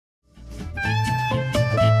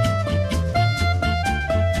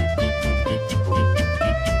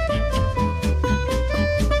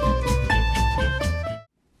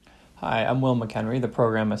I'm Will McHenry, the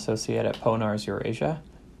Program Associate at PONARS Eurasia,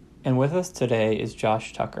 and with us today is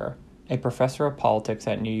Josh Tucker, a professor of politics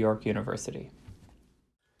at New York University.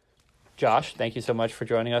 Josh, thank you so much for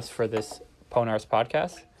joining us for this PONARS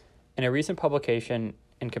podcast. In a recent publication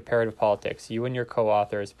in Comparative Politics, you and your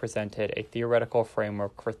co-authors presented a theoretical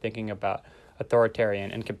framework for thinking about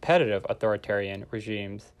authoritarian and competitive authoritarian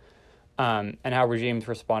regimes and how regimes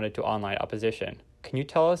responded to online opposition. Can you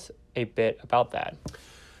tell us a bit about that?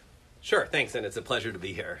 Sure, thanks, and it's a pleasure to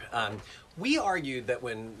be here. We argued that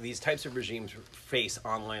when these types of regimes face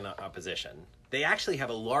online opposition, they actually have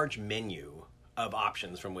a large menu of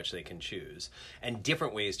options from which they can choose and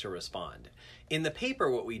different ways to respond. In the paper,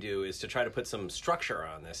 what we do is to try to put some structure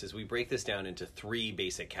on this, is we break this down into three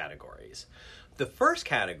basic categories. The first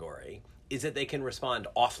category is that they can respond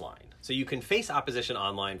offline. So you can face opposition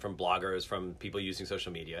online from bloggers, from people using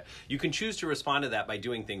social media. You can choose to respond to that by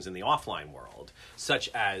doing things in the offline world, such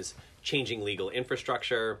as changing legal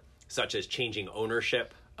infrastructure, such as changing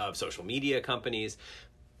ownership of social media companies,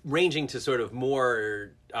 ranging to sort of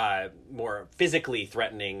more physically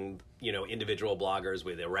threatening, individual bloggers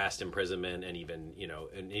with arrest, imprisonment, and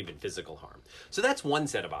even physical harm. So that's one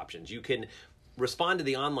set of options. You can respond to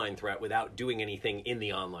the online threat without doing anything in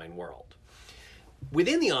the online world.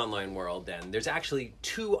 Within the online world, then, there's actually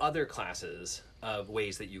two other classes of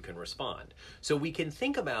ways that you can respond. So we can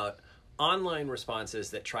think about online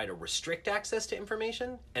responses that try to restrict access to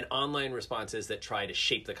information and online responses that try to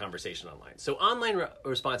shape the conversation online. So online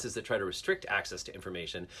responses that try to restrict access to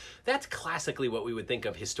information, that's classically what we would think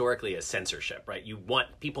of historically as censorship, right? You want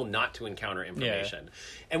people not to encounter information.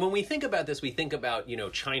 Yeah. And when we think about this, we think about,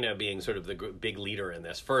 China being sort of the big leader in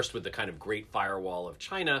this, first with the kind of Great Firewall of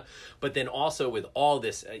China, but then also with all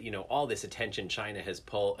this, all this attention China has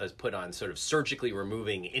put on sort of surgically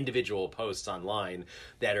removing individual posts online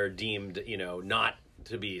that are deemed not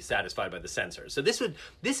to be satisfied by the censors. So this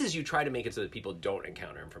is you try to make it so that people don't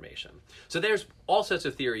encounter information. So there's all sorts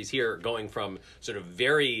of theories here, going from sort of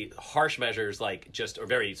very harsh measures or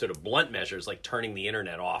very sort of blunt measures like turning the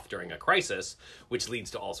internet off during a crisis, which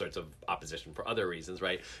leads to all sorts of opposition for other reasons,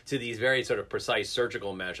 right? To these very sort of precise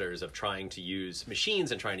surgical measures of trying to use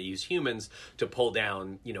machines and trying to use humans to pull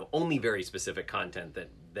down, only very specific content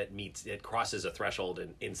that crosses a threshold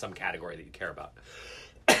in some category that you care about.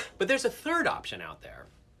 But there's a third option out there,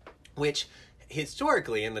 which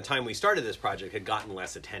historically, in the time we started this project, had gotten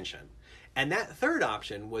less attention. And that third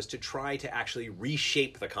option was to try to actually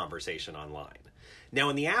reshape the conversation online.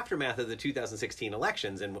 Now, in the aftermath of the 2016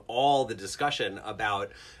 elections and all the discussion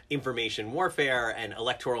about information warfare and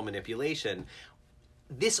electoral manipulation,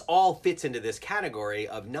 this all fits into this category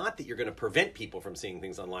of not that you're going to prevent people from seeing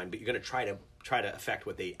things online, but you're going to try to affect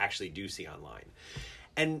what they actually do see online.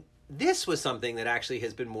 And this was something that actually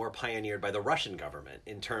has been more pioneered by the Russian government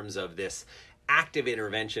in terms of this active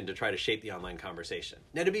intervention to try to shape the online conversation.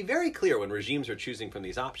 Now, to be very clear, when regimes are choosing from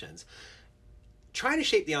these options, trying to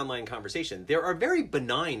shape the online conversation, there are very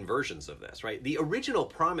benign versions of this, right? The original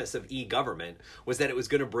promise of e-government was that it was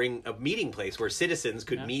going to bring a meeting place where citizens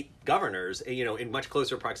could meet governors, in much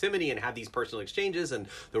closer proximity and have these personal exchanges, and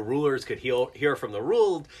the rulers could hear from the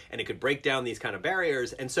ruled, and it could break down these kind of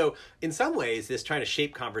barriers. And so in some ways, this trying to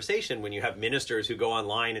shape conversation, when you have ministers who go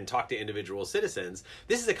online and talk to individual citizens,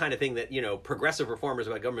 this is the kind of thing that, progressive reformers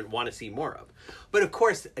about government want to see more of. But of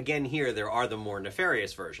course, again, here, there are the more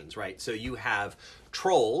nefarious versions, right? So you have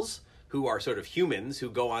trolls, who are sort of humans who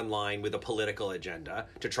go online with a political agenda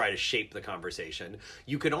to try to shape the conversation.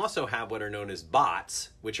 You can also have what are known as bots,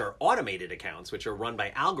 which are automated accounts, which are run by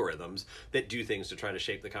algorithms that do things to try to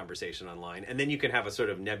shape the conversation online. And then you can have a sort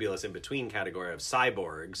of nebulous in-between category of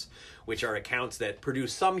cyborgs, which are accounts that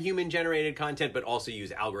produce some human-generated content, but also use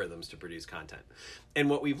algorithms to produce content. And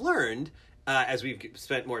what we've learned, as we've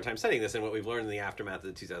spent more time studying this, and what we've learned in the aftermath of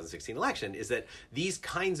the 2016 election, is that these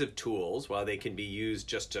kinds of tools, while they can be used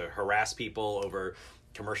just to harass people over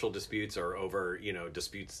commercial disputes or over,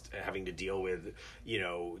 disputes having to deal with,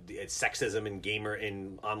 sexism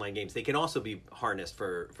in online games, they can also be harnessed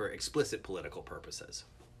for explicit political purposes.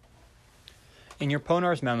 In your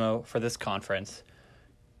PONARS memo for this conference,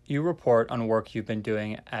 you report on work you've been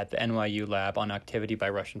doing at the NYU lab on activity by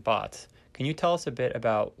Russian bots. Can you tell us a bit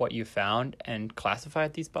about what you found and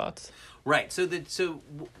classified these bots? Right. So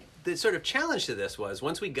the sort of challenge to this was,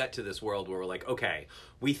 once we got to this world where we're like, okay,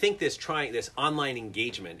 we think this online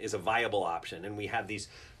engagement is a viable option, and we have these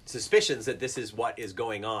suspicions that this is what is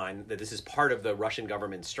going on, that this is part of the Russian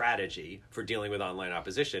government's strategy for dealing with online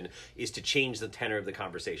opposition, is to change the tenor of the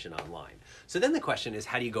conversation online. So then the question is,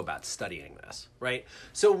 how do you go about studying this, right?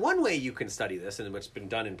 So one way you can study this, and what's been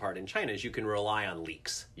done in part in China, is you can rely on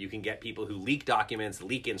leaks. You can get people who leak documents,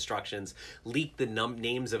 leak instructions, leak the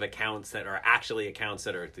names of accounts that are actually accounts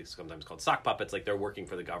that are sometimes called sock puppets, like they're working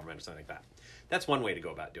for the government or something like that. That's one way to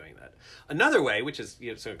go about doing that. Another way, which is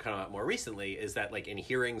sort of come out more recently, is that like in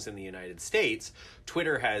hearings in the United States,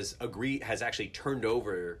 Twitter has actually turned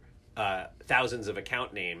over thousands of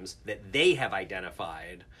account names that they have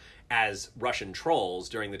identified as Russian trolls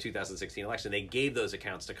during the 2016 election. They gave those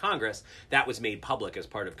accounts to Congress. That was made public as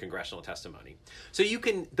part of congressional testimony. So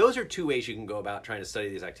those are two ways you can go about trying to study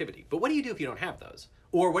these activity. But what do you do if you don't have those?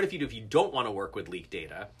 Or what if you don't want to work with leaked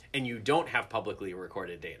data and you don't have publicly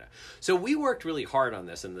recorded data? So we worked really hard on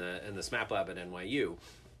this in the SMAP lab at NYU.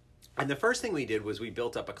 And the first thing we did was we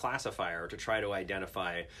built up a classifier to try to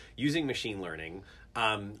identify, using machine learning,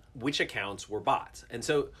 which accounts were bots. And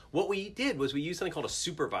so what we did was we used something called a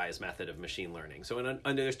supervised method of machine learning. So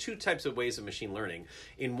there's two types of ways of machine learning.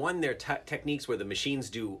 In one, there are techniques where the machines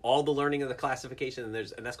do all the learning of the classification,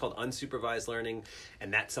 and that's called unsupervised learning.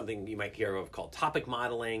 And that's something you might hear of called topic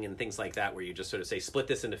modeling and things like that, where you just sort of say, split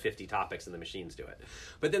this into 50 topics and the machines do it.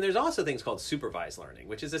 But then there's also things called supervised learning,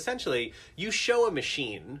 which is essentially you show a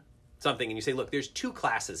machine something and you say, look, there's two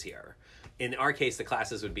classes here. In our case, the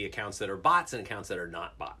classes would be accounts that are bots and accounts that are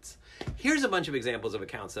not bots. Here's a bunch of examples of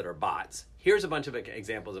accounts that are bots. Here's a bunch of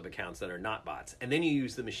examples of accounts that are not bots. And then you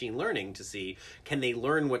use the machine learning to see, can they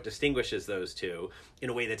learn what distinguishes those two in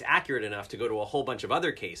a way that's accurate enough to go to a whole bunch of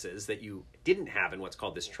other cases that you didn't have in what's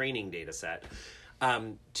called this training data set,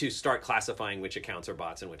 to start classifying which accounts are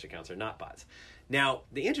bots and which accounts are not bots. Now,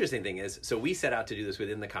 the interesting thing is, so we set out to do this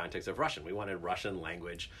within the context of Russian. We wanted Russian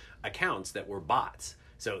language accounts that were bots.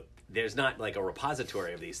 So there's not like a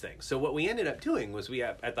repository of these things. So what we ended up doing was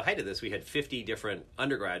at the height of this, we had 50 different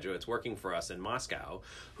undergraduates working for us in Moscow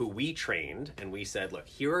who we trained, and we said, look,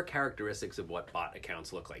 here are characteristics of what bot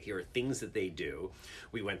accounts look like. Here are things that they do.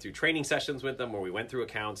 We went through training sessions with them where we went through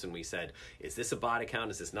accounts and we said, is this a bot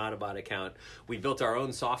account? Is this not a bot account? We built our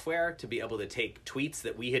own software to be able to take tweets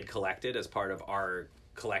that we had collected as part of our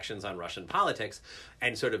collections on Russian politics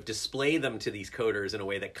and sort of display them to these coders in a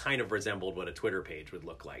way that kind of resembled what a Twitter page would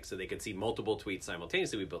look like. So they could see multiple tweets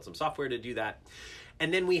simultaneously. We built some software to do that.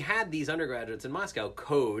 And then we had these undergraduates in Moscow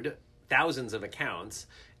code thousands of accounts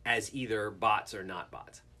as either bots or not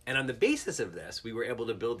bots. And on the basis of this, we were able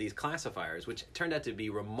to build these classifiers, which turned out to be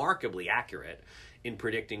remarkably accurate in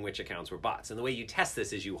predicting which accounts were bots. And the way you test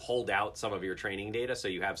this is you hold out some of your training data. So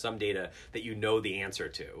you have some data that you know the answer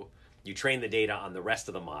to. You train the data on the rest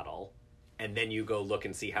of the model, and then you go look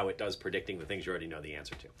and see how it does predicting the things you already know the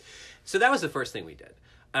answer to. So that was the first thing we did.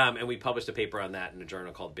 And we published a paper on that in a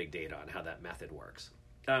journal called Big Data on how that method works.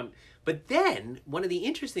 But then one of the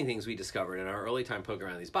interesting things we discovered in our early time poking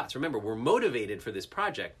around these bots, remember, we're motivated for this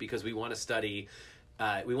project because we want to study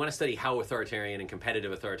how authoritarian and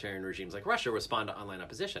competitive authoritarian regimes like Russia respond to online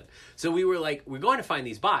opposition. So we were like, we're going to find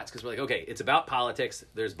these bots because we're like, okay, it's about politics,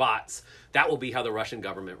 there's bots, that will be how the Russian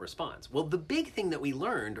government responds. Well, the big thing that we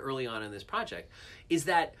learned early on in this project is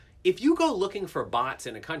that if you go looking for bots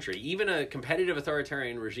in a country, even a competitive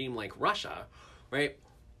authoritarian regime like Russia, right,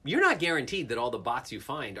 you're not guaranteed that all the bots you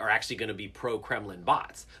find are actually going to be pro-Kremlin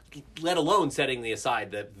bots, let alone setting aside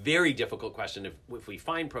the very difficult question if we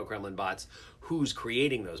find pro-Kremlin bots, who's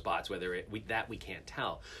creating those bots, we can't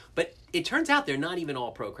tell. But it turns out they're not even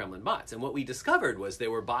all pro-Kremlin bots. And what we discovered was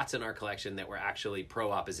there were bots in our collection that were actually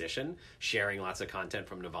pro-opposition, sharing lots of content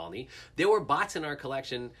from Navalny. There were bots in our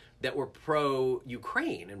collection that were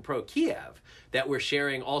pro-Ukraine and pro-Kiev, that were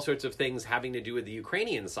sharing all sorts of things having to do with the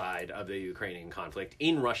Ukrainian side of the Ukrainian conflict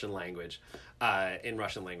in Russian language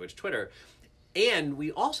Twitter. And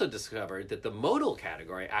we also discovered that the modal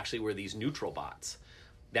category actually were these neutral bots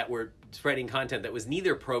that were spreading content that was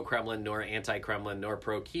neither pro-Kremlin nor anti-Kremlin nor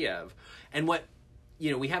pro-Kiev. And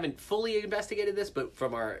we haven't fully investigated this, but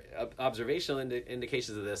from our observational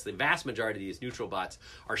indications of this, the vast majority of these neutral bots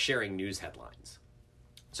are sharing news headlines.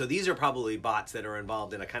 So these are probably bots that are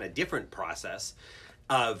involved in a kind of different process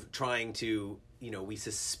of trying to, we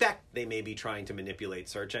suspect they may be trying to manipulate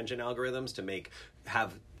search engine algorithms to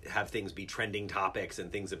have things be trending topics and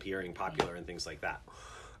things appearing popular and things like that.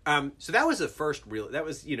 So that was the first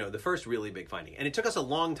the first really big finding. And it took us a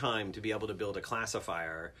long time to be able to build a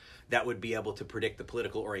classifier that would be able to predict the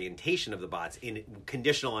political orientation of the bots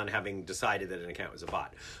conditional on having decided that an account was a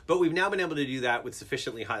bot. But we've now been able to do that with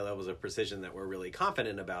sufficiently high levels of precision that we're really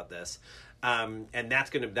confident about this. And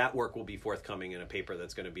that work will be forthcoming in a paper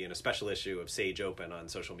that's going to be in a special issue of Sage Open on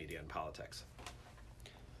social media and politics.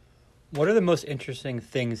 What are the most interesting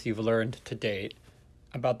things you've learned to date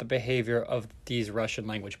about the behavior of these Russian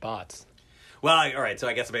language bots? Well, all right, so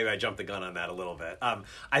I guess maybe I jumped the gun on that a little bit.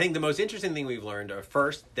 I think the most interesting thing we've learned are,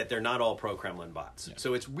 first, that they're not all pro-Kremlin bots. Yeah.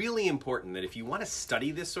 So it's really important that if you want to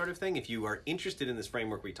study this sort of thing, if you are interested in this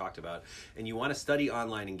framework we talked about, and you want to study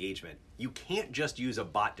online engagement, you can't just use a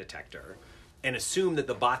bot detector and assume that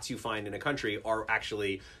the bots you find in a country are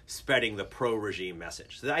actually spreading the pro-regime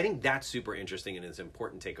message. So I think that's super interesting and is an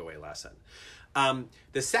important takeaway lesson.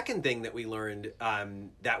 The second thing that we learned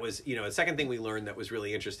that was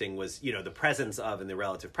really interesting was, the presence of and the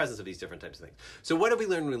relative presence of these different types of things. So what have we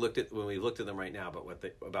learned when we looked at them right now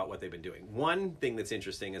about what they've been doing? One thing that's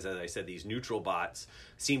interesting is, as I said, these neutral bots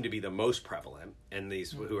seem to be the most prevalent, and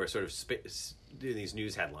these who are sort of doing these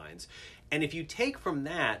news headlines. And if you take from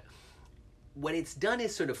that, what it's done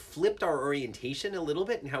is sort of flipped our orientation a little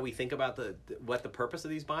bit in how we think about what the purpose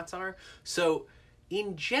of these bots are. So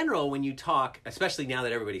in general, when you talk, especially now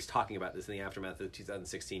that everybody's talking about this in the aftermath of the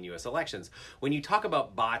 2016 U.S. elections, when you talk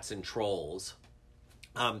about bots and trolls,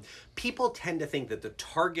 people tend to think that the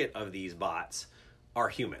target of these bots are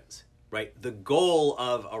humans, right? The goal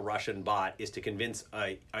of a Russian bot is to convince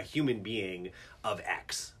a human being of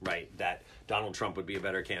X, right? That Donald Trump would be a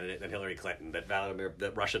better candidate than Hillary Clinton,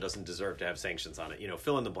 that Russia doesn't deserve to have sanctions on it,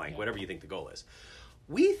 fill in the blank, whatever you think the goal is.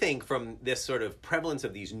 We think from this sort of prevalence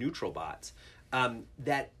of these neutral bots,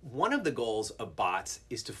 that one of the goals of bots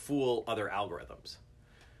is to fool other algorithms.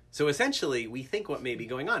 So essentially, we think what may be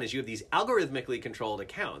going on is you have these algorithmically controlled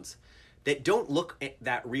accounts that don't look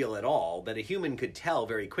that real at all, that a human could tell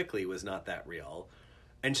very quickly was not that real.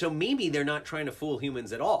 And so maybe they're not trying to fool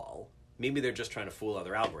humans at all. Maybe they're just trying to fool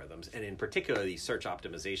other algorithms, and in particular, these search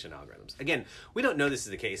optimization algorithms. Again, we don't know this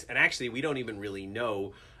is the case, and actually, we don't even really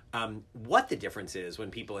know what the difference is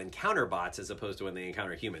when people encounter bots as opposed to when they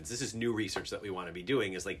encounter humans. This is new research that we want to be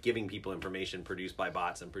doing, is like giving people information produced by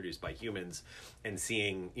bots and produced by humans and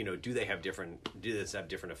seeing, do this have different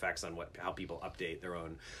effects on how people update their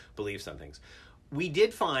own beliefs on things. We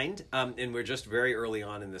did find, and we're just very early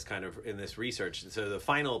on in this research. So the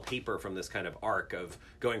final paper from this kind of arc of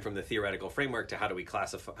going from the theoretical framework to how do we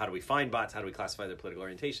find bots, how do we classify their political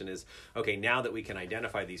orientation is, okay, now that we can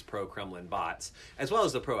identify these pro-Kremlin bots, as well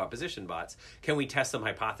as the pro-opposition bots, can we test some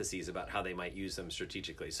hypotheses about how they might use them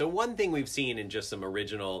strategically? So one thing we've seen in just some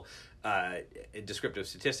original descriptive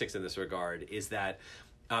statistics in this regard is that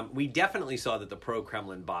we definitely saw that the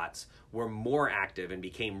pro-Kremlin bots were more active and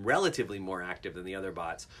became relatively more active than the other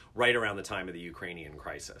bots right around the time of the Ukrainian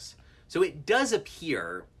crisis. So it does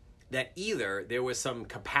appear that either there was some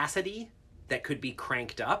capacity that could be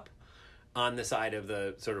cranked up on the side of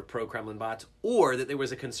the sort of pro-Kremlin bots, or that there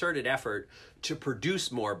was a concerted effort to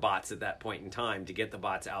produce more bots at that point in time to get the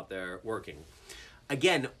bots out there working.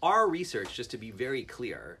 Again, our research, just to be very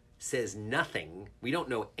clear, says nothing. We don't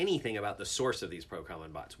know anything about the source of these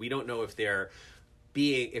pro-Kremlin bots. We don't know if they're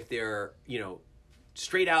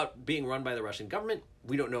straight out being run by the Russian government.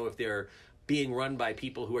 We don't know if they're being run by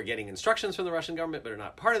people who are getting instructions from the Russian government but are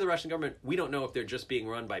not part of the Russian government. We don't know if they're just being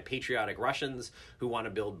run by patriotic Russians who want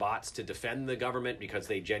to build bots to defend the government because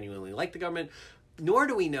they genuinely like the government. Nor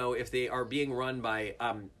do we know if they are being run by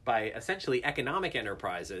essentially economic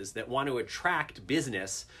enterprises that want to attract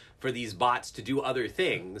business for these bots to do other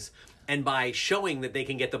things. And by showing that they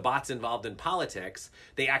can get the bots involved in politics,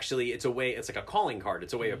 it's like a calling card.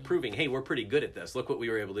 It's a way of proving, hey, we're pretty good at this. Look what we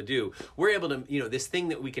were able to do. We're able to, this thing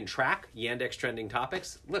that we can track, Yandex trending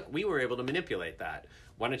topics, look, we were able to manipulate that.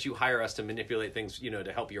 Why don't you hire us to manipulate things,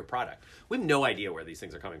 to help your product? We have no idea where these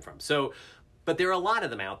things are coming from. But there are a lot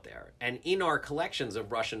of them out there. And in our collections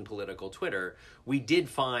of Russian political Twitter, we did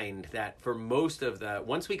find that for most of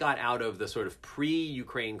once we got out of the sort of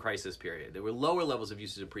pre-Ukraine crisis period, there were lower levels of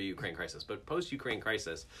usage of pre-Ukraine crisis, but post-Ukraine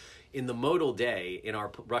crisis, in the modal day in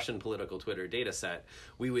our Russian political Twitter data set,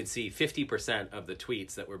 we would see 50% of the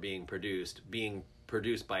tweets that were being produced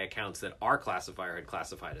by accounts that our classifier had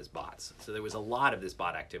classified as bots. So there was a lot of this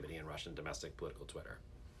bot activity in Russian domestic political Twitter.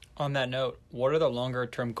 On that note, what are the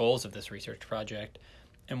longer-term goals of this research project,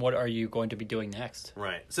 and what are you going to be doing next?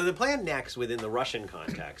 Right. So the plan next within the Russian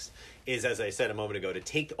context is, as I said a moment ago, to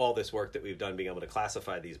take all this work that we've done being able to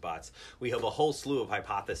classify these bots. We have a whole slew of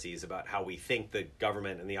hypotheses about how we think the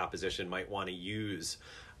government and the opposition might want to use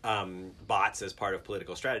bots as part of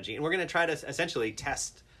political strategy. And we're going to try to essentially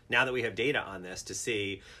test, now that we have data on this, to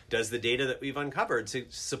see, does the data that we've uncovered to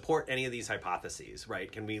support any of these hypotheses,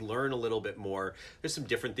 right? Can we learn a little bit more? There's some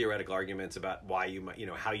different theoretical arguments about why you might,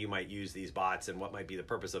 how you might use these bots and what might be the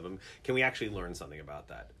purpose of them. Can we actually learn something about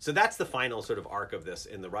that? So that's the final sort of arc of this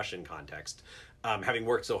in the Russian context, having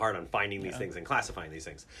worked so hard on finding these things and classifying these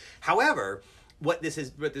things. However, what this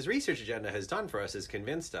research agenda has done for us is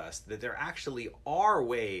convinced us that there actually are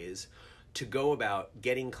ways to go about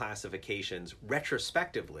getting classifications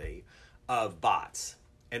retrospectively of bots.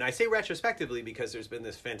 And I say retrospectively because there's been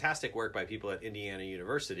this fantastic work by people at Indiana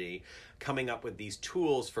University coming up with these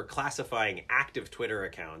tools for classifying active Twitter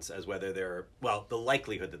accounts as whether they're, well, the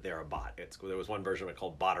likelihood that they're a bot. There was one version of it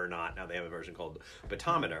called Bot or Not. Now they have a version called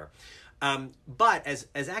Botometer. But as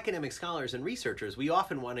academic scholars and researchers, we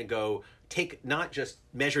often want to go not just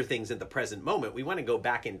measure things at the present moment. We want to go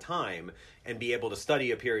back in time and be able to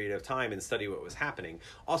study a period of time and study what was happening.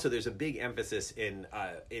 Also, there's a big emphasis in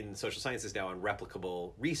social sciences now on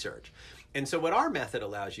replicable research. And so what our method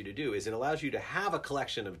allows you to do is it allows you to have a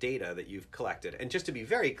collection of data that you've collected. And just to be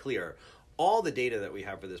very clear, all the data that we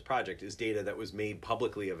have for this project is data that was made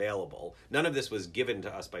publicly available. None of this was given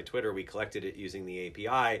to us by Twitter. We collected it using the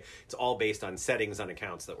API. It's all based on settings on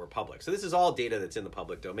accounts that were public. So this is all data that's in the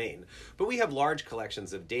public domain. But we have large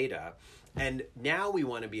collections of data. And now we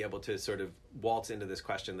want to be able to sort of waltz into this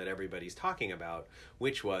question that everybody's talking about,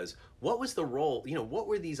 which was, what was the role, what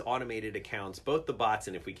were these automated accounts, both the bots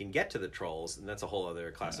and if we can get to the trolls, and that's a whole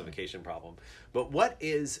other classification problem. But what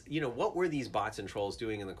were these bots and trolls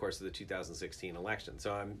doing in the course of the 2016 election?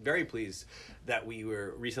 So I'm very pleased that we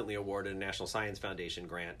were recently awarded a National Science Foundation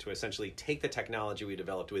grant to essentially take the technology we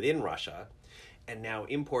developed within Russia and now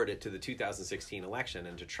import it to the 2016 election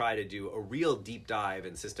and to try to do a real deep dive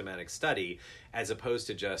and systematic study as opposed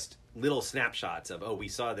to just little snapshots of, we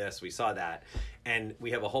saw this, we saw that. And we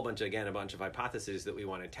have a bunch of hypotheses that we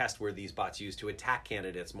want to test. Were these bots used to attack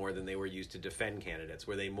candidates more than they were used to defend candidates?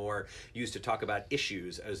 Were they more used to talk about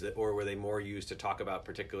issues or were they more used to talk about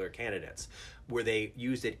particular candidates? Were they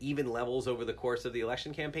used at even levels over the course of the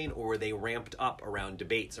election campaign, or were they ramped up around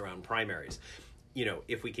debates, around primaries?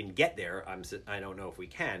 If we can get there, I don't know if we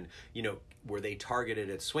can, were they targeted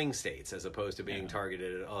at swing states as opposed to being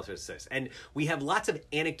targeted at all sorts of states? And we have lots of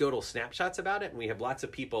anecdotal snapshots about it, and we have lots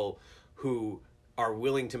of people who are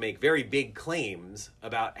willing to make very big claims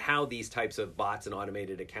about how these types of bots and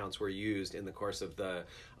automated accounts were used in the course of the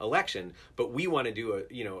election. But we want to do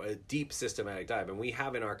a deep systematic dive, and we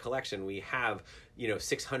have in our collection, we have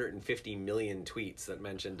 650 million tweets that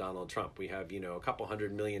mention Donald Trump. We have a couple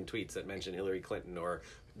 100 million tweets that mention Hillary Clinton or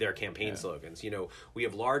their campaign slogans. We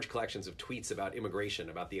have large collections of tweets about immigration,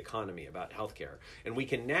 about the economy, about healthcare, and we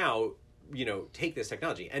can now take this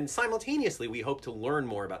technology, and simultaneously we hope to learn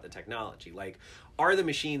more about the technology. Like, are the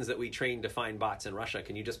machines that we trained to find bots in Russia,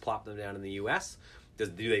 can you just plop them down in the US? Do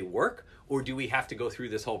they work? Or do we have to go through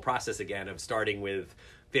this whole process again of starting with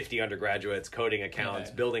 50 undergraduates, coding accounts,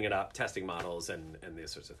 building it up, testing models, and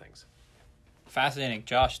these sorts of things? Fascinating.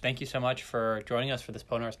 Josh, thank you so much for joining us for this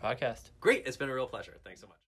Ponars podcast. Great. It's been a real pleasure. Thanks so much.